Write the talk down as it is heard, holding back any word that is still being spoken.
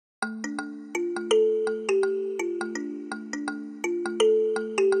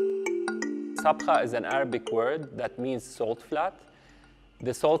Sabkha is an Arabic word that means salt flat.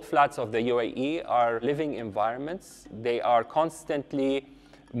 The salt flats of the UAE are living environments. They are constantly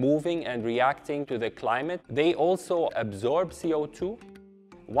moving and reacting to the climate. They also absorb CO2.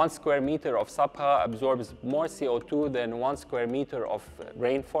 1 square meter of Sabkha absorbs more CO2 than 1 square meter of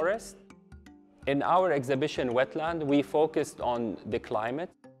rainforest. In our exhibition, Wetland, we focused on the climate.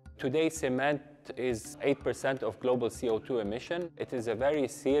 Today, cement is 8% of global CO2 emission. It is a very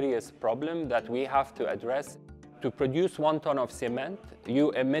serious problem that we have to address. To produce 1 ton of cement,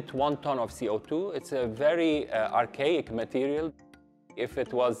 you emit 1 ton of CO2. It's a very archaic material. If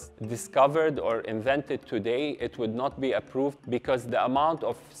it was discovered or invented today, it would not be approved because the amount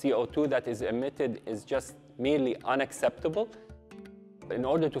of CO2 that is emitted is just merely unacceptable. In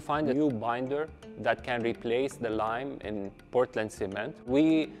order to find a new binder that can replace the lime in Portland cement,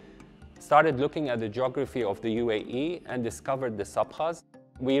 we started looking at the geography of the UAE and discovered the sabkhas.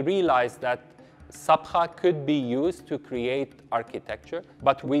 We realized that sabkha could be used to create architecture,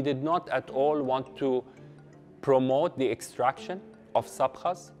 but we did not at all want to promote the extraction of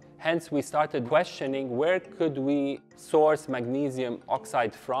sabkhas. Hence, we started questioning where could we source magnesium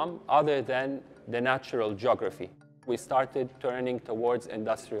oxide from other than the natural geography. We started turning towards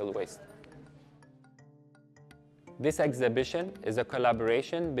industrial waste. This exhibition is a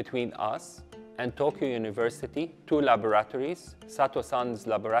collaboration between us and Tokyo University, 2 laboratories, Sato-san's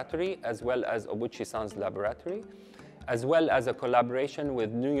laboratory as well as Obuchi-san's laboratory, as well as a collaboration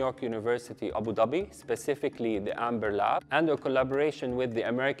with New York University, Abu Dhabi, specifically the Amber Lab, and a collaboration with the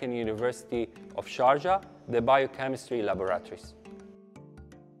American University of Sharjah, the biochemistry laboratories.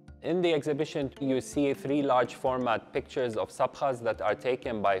 In the exhibition, you see 3 large format pictures of sabkhas that are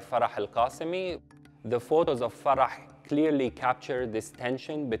taken by Farah Al Qasimi. The photos of Farah clearly capture this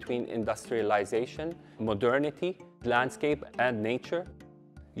tension between industrialization, modernity, landscape, and nature.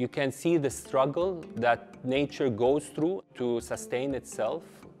 You can see the struggle that nature goes through to sustain itself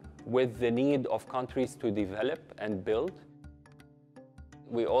with the need of countries to develop and build.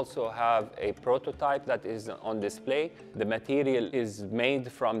 We also have a prototype that is on display. The material is made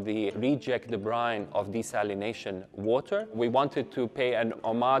from the reject brine of desalination water. We wanted to pay an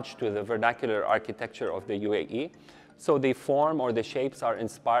homage to the vernacular architecture of the UAE. So the form or the shapes are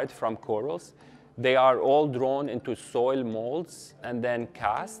inspired from corals. They are all drawn into soil molds and then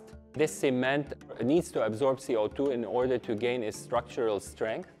cast. This cement needs to absorb CO2 in order to gain its structural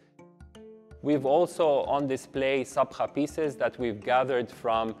strength. We've also on display sabkha pieces that we've gathered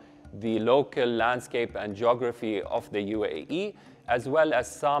from the local landscape and geography of the UAE, as well as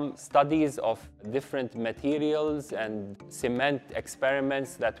some studies of different materials and cement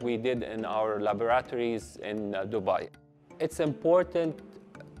experiments that we did in our laboratories in Dubai. It's important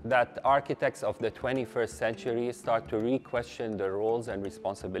that architects of the 21st century start to re-question their roles and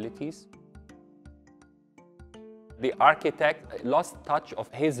responsibilities. The architect lost touch of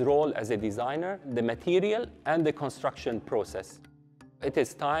his role as a designer, the material, and the construction process. It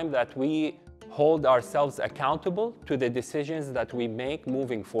is time that we hold ourselves accountable to the decisions that we make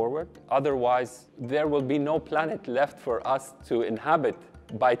moving forward. Otherwise, there will be no planet left for us to inhabit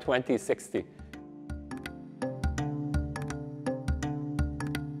by 2060.